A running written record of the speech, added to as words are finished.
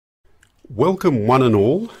Welcome one and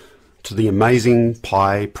all to the amazing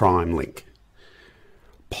pi prime link.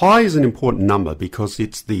 Pi is an important number because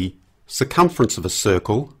it's the circumference of a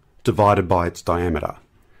circle divided by its diameter.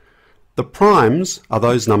 The primes are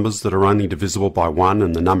those numbers that are only divisible by 1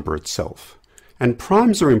 and the number itself. And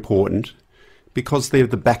primes are important because they're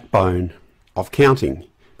the backbone of counting,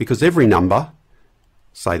 because every number,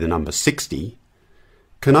 say the number 60,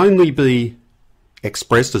 can only be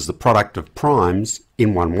expressed as the product of primes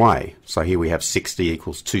in one way. So here we have 60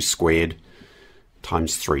 equals 2 squared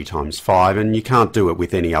times 3 times 5, and you can't do it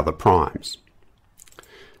with any other primes.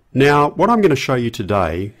 Now, what I'm going to show you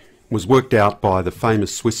today was worked out by the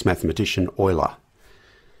famous Swiss mathematician Euler.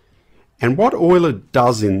 And what Euler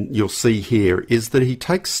does, you'll see here, is that he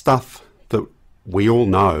takes stuff that we all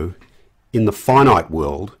know in the finite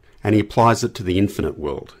world and he applies it to the infinite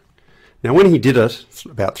world. Now, when he did it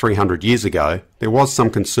about 300 years ago, there was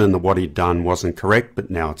some concern that what he'd done wasn't correct,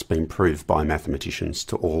 but now it's been proved by mathematicians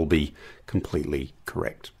to all be completely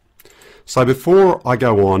correct. So before I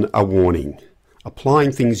go on, a warning.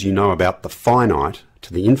 Applying things you know about the finite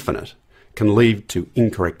to the infinite can lead to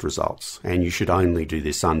incorrect results, and you should only do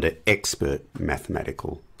this under expert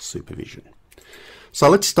mathematical supervision. So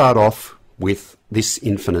let's start off with this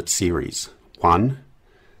infinite series. 1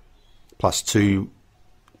 plus 2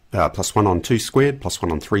 plus 1 on 2 squared, plus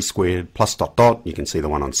 1 on 3 squared, plus dot dot, you can see the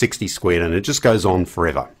 1 on 60 squared, and it just goes on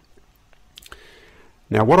forever.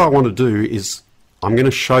 Now what I want to do is I'm going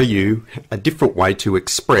to show you a different way to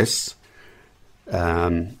express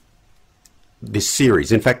this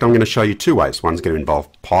series. In fact, I'm going to show you two ways. One's going to involve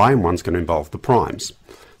pi and one's going to involve the primes.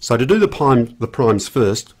 So to do the primes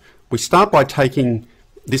first, we start by taking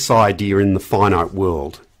this idea in the finite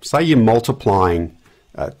world. Say you're multiplying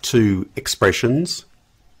two expressions.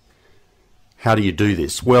 How do you do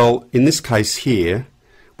this? Well, in this case here,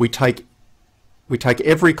 we take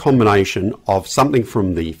every combination of something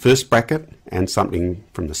from the first bracket and something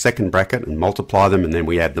from the second bracket and multiply them, and then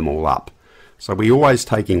we add them all up. So we're always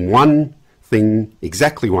taking one thing,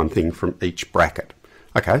 exactly one thing from each bracket.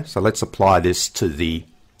 Okay, so let's apply this to the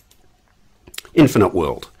infinite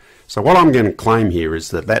world. So what I'm going to claim here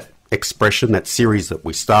is that that expression, that series that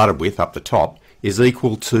we started with up the top, is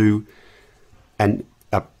equal to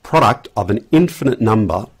a product of an infinite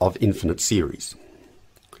number of infinite series,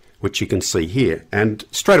 which you can see here. And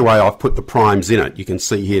straight away I've put the primes in it. You can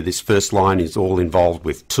see here this first line is all involved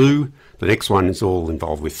with 2, the next one is all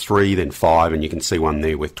involved with 3, then 5, and you can see one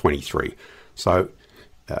there with 23. So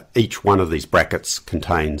each one of these brackets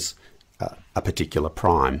contains a particular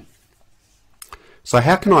prime. So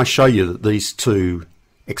how can I show you that these two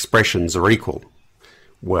expressions are equal?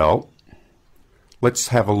 Well, let's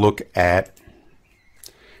have a look at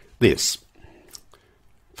this.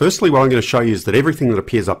 Firstly, what I'm going to show you is that everything that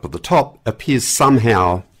appears up at the top appears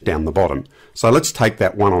somehow down the bottom. So let's take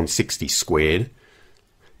that 1 on 60 squared.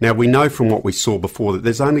 Now we know from what we saw before that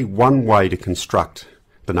there's only one way to construct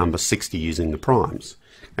the number 60 using the primes.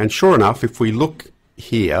 And sure enough, if we look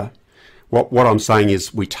here, what I'm saying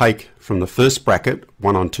is we take from the first bracket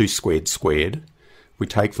 1 on 2 squared squared, we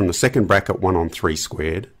take from the second bracket 1 on 3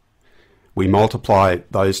 squared, we multiply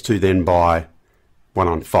those two then by 1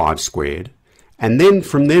 on 5 squared, and then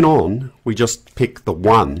from then on we just pick the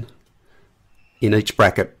 1 in each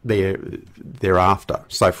bracket thereafter.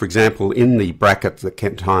 So for example, in the bracket that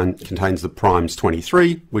contains the primes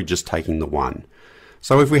 23, we're just taking the 1.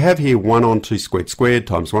 So if we have here 1 on 2 squared squared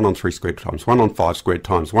times 1 on 3 squared times 1 on 5 squared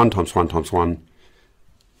times 1 times 1 times 1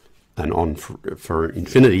 and on for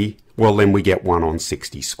infinity, well then we get 1 on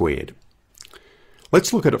 60 squared.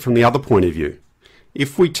 Let's look at it from the other point of view.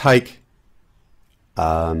 If we take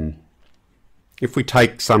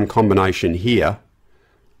some combination here,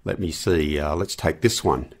 let me see, let's take this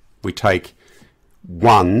one. We take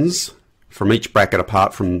 1s from each bracket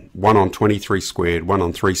apart from 1 on 23 squared, 1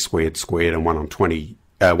 on 3 squared squared, and 1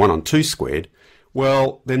 on 2 squared.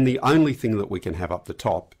 Well, then the only thing that we can have up the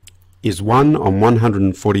top is 1 on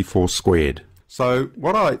 144 squared. So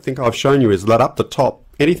what I think I've shown you is that up the top,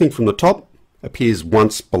 anything from the top appears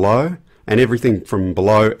once below, and everything from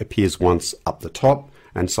below appears once up the top,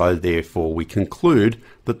 and so therefore we conclude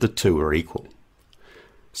that the two are equal.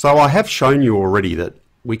 So I have shown you already that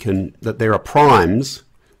there are primes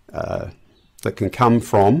that can come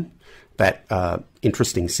from that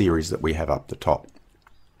interesting series that we have up the top.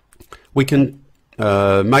 We can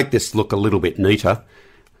make this look a little bit neater.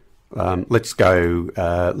 Let's go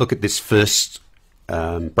look at this first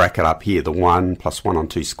bracket up here, the 1 plus 1 on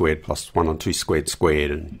 2 squared plus 1 on 2 squared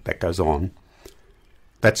squared, and that goes on.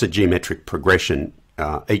 That's a geometric progression.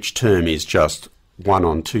 Each term is just 1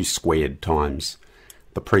 on 2 squared times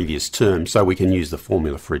the previous term, so we can use the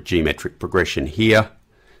formula for a geometric progression here.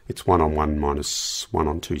 It's 1 on 1 minus 1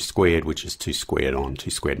 on 2 squared, which is 2 squared on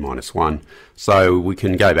 2 squared minus 1. So we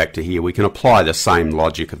can go back to here. We can apply the same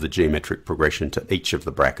logic of the geometric progression to each of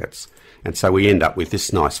the brackets. And so we end up with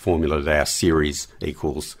this nice formula that our series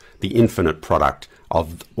equals the infinite product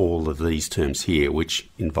of all of these terms here, which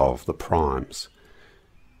involve the primes.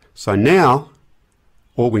 So now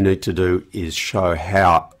all we need to do is show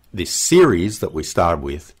how this series that we started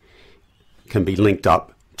with can be linked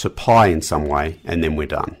up to pi in some way, and then we're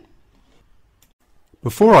done.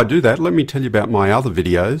 Before I do that, let me tell you about my other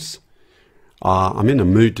videos. I'm in a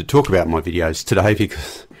mood to talk about my videos today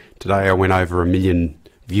because today I went over 1 million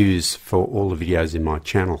views for all the videos in my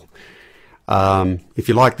channel. If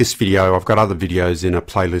you like this video, I've got other videos in a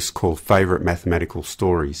playlist called Favourite Mathematical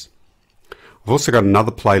Stories. I've also got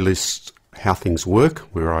another playlist, How Things Work,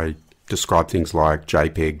 where I describe things like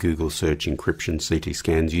JPEG, Google search, encryption, CT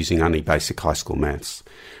scans using only basic high school maths.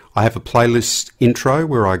 I have a playlist intro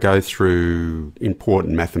where I go through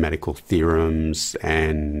important mathematical theorems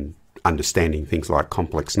and understanding things like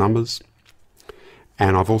complex numbers.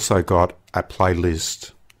 And I've also got a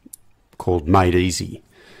playlist called Made Easy,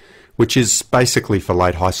 which is basically for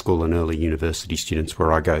late high school and early university students,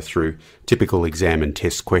 where I go through typical exam and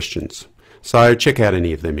test questions. So check out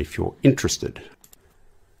any of them if you're interested.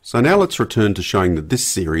 So now let's return to showing that this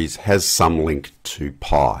series has some link to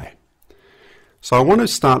pi. So I want to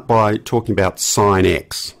start by talking about Sine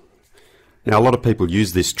X. Now a lot of people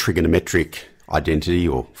use this trigonometric identity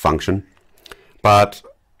or function, but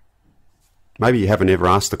maybe you haven't ever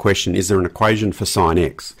asked the question, is there an equation for Sine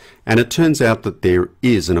X? And it turns out that there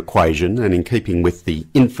is an equation, and in keeping with the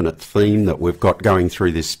infinite theme that we've got going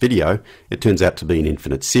through this video, it turns out to be an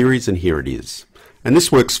infinite series, and here it is. And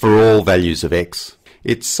this works for all values of x.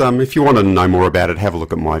 It's if you want to know more about it, have a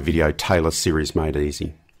look at my video, Taylor Series Made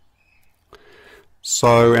Easy.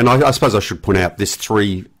 So, and I suppose I should point out this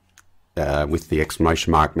 3 with the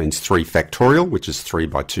exclamation mark means 3 factorial, which is 3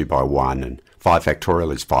 by 2 by 1, and 5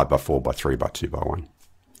 factorial is 5 by 4 by 3 by 2 by 1.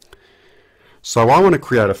 So I want to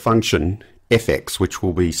create a function fx, which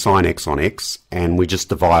will be sine x on x, and we just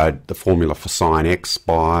divide the formula for sine x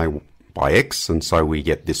by x, and so we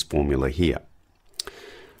get this formula here.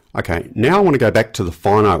 Okay, now I want to go back to the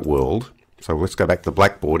finite world, so let's go back to the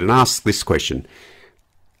blackboard and ask this question.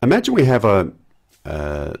 Imagine we have a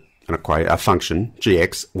function,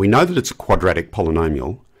 gx. We know that it's a quadratic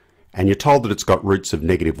polynomial, and you're told that it's got roots of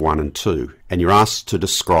 -1 and 2, and you're asked to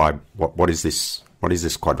describe what is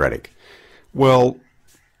this quadratic. Well,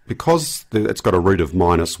 because it's got a root of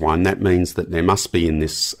 -1, that means that there must be in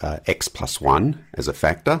this x plus 1 as a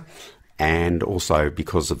factor, and also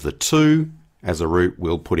because of the 2 as a root,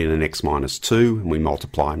 we'll put in an x minus 2 and we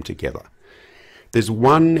multiply them together. There's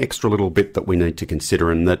one extra little bit that we need to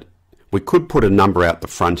consider, in that we could put a number out the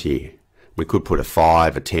front here. We could put a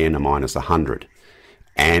 5, a 10, a minus 100,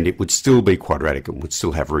 and it would still be quadratic and would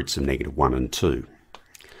still have roots of -1 and 2.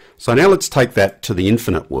 So now let's take that to the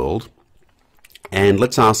infinite world, and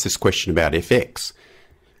let's ask this question about fx.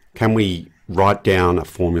 Can we write down a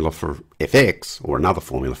formula for fx, or another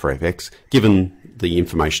formula for fx, given the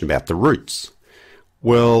information about the roots?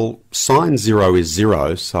 Well, sine 0 is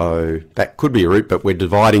 0, so that could be a root, but we're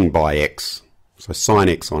dividing by x. So sine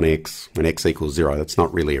x on x, when x equals 0, that's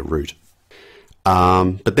not really a root.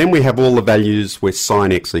 But then we have all the values where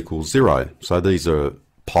sine x equals 0. So these are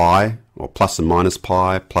pi, or plus and minus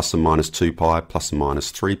pi, plus and minus 2 pi, plus and minus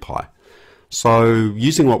 3 pi. So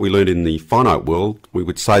using what we learned in the finite world, we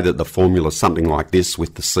would say that the formula is something like this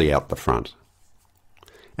with the c out the front.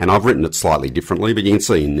 And I've written it slightly differently, but you can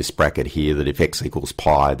see in this bracket here that if x equals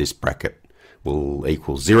pi, this bracket will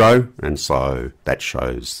equal 0, and so that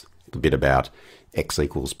shows the bit about x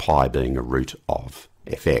equals pi being a root of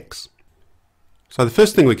fx. So the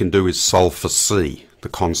first thing we can do is solve for c, the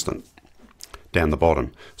constant, down the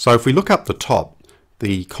bottom. So if we look up the top,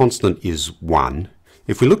 the constant is 1.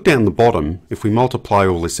 If we look down the bottom, if we multiply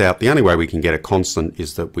all this out, the only way we can get a constant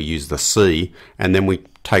is that we use the c, and then we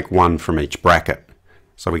take 1 from each bracket.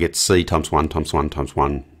 So we get c times 1 times 1 times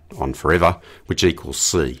 1 on forever, which equals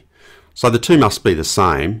c. So the two must be the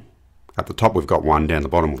same. At the top we've got 1, down the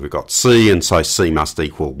bottom we've got c, and so c must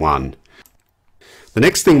equal 1. The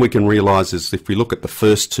next thing we can realise is if we look at the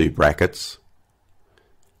first 2 brackets,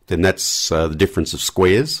 then that's the difference of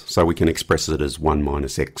squares, so we can express it as 1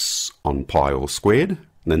 minus x on pi all squared,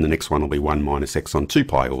 and then the next one will be 1 minus x on 2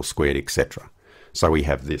 pi all squared, etc. So we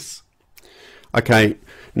have this. Okay,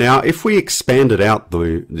 now if we expanded out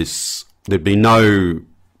there'd be no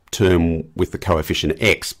term with the coefficient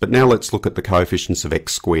x, but now let's look at the coefficients of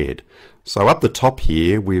x squared. So up the top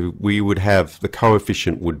here, we would have the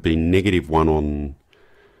coefficient would be negative 1 on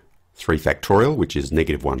 3 factorial, which is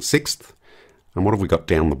negative 1/6. And what have we got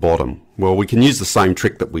down the bottom? Well, we can use the same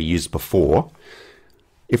trick that we used before.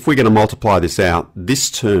 If we're going to multiply this out, this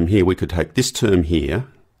term here, we could take this term here,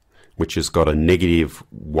 which has got a negative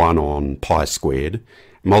 1 on pi squared,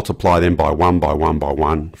 multiply them by 1 by 1 by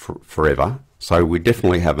 1 forever. So we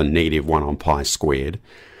definitely have a negative 1 on pi squared.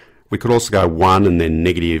 We could also go 1 and then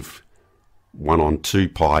negative 1 on 2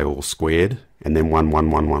 pi all squared, and then 1,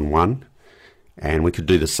 1, 1, 1, 1. And we could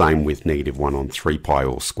do the same with negative 1 on 3 pi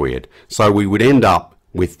all squared. So we would end up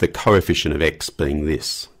with the coefficient of x being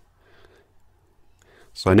this.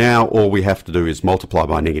 So now all we have to do is multiply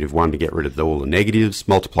by negative 1 to get rid of all the negatives,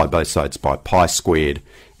 multiply both sides by pi squared,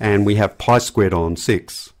 and we have pi squared on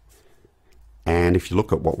 6. And if you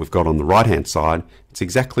look at what we've got on the right hand side, it's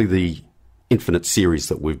exactly the infinite series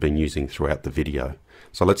that we've been using throughout the video.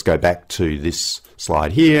 So let's go back to this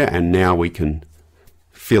slide here, and now we can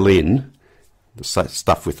fill in the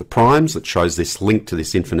stuff with the primes that shows this link to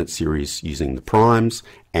this infinite series using the primes,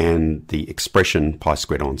 and the expression pi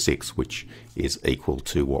squared on 6, which is equal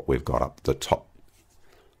to what we've got up the top.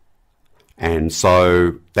 And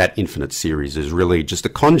so that infinite series is really just a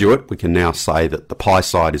conduit. We can now say that the pi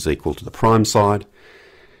side is equal to the prime side.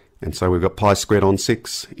 And so we've got pi squared on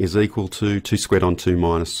 6 is equal to 2 squared on 2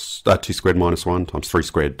 minus 2 squared minus 1 times 3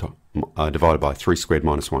 squared divided by 3 squared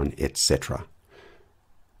minus 1, etc.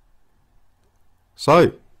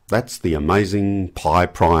 So that's the amazing pi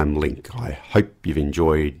prime link. I hope you've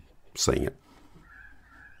enjoyed seeing it.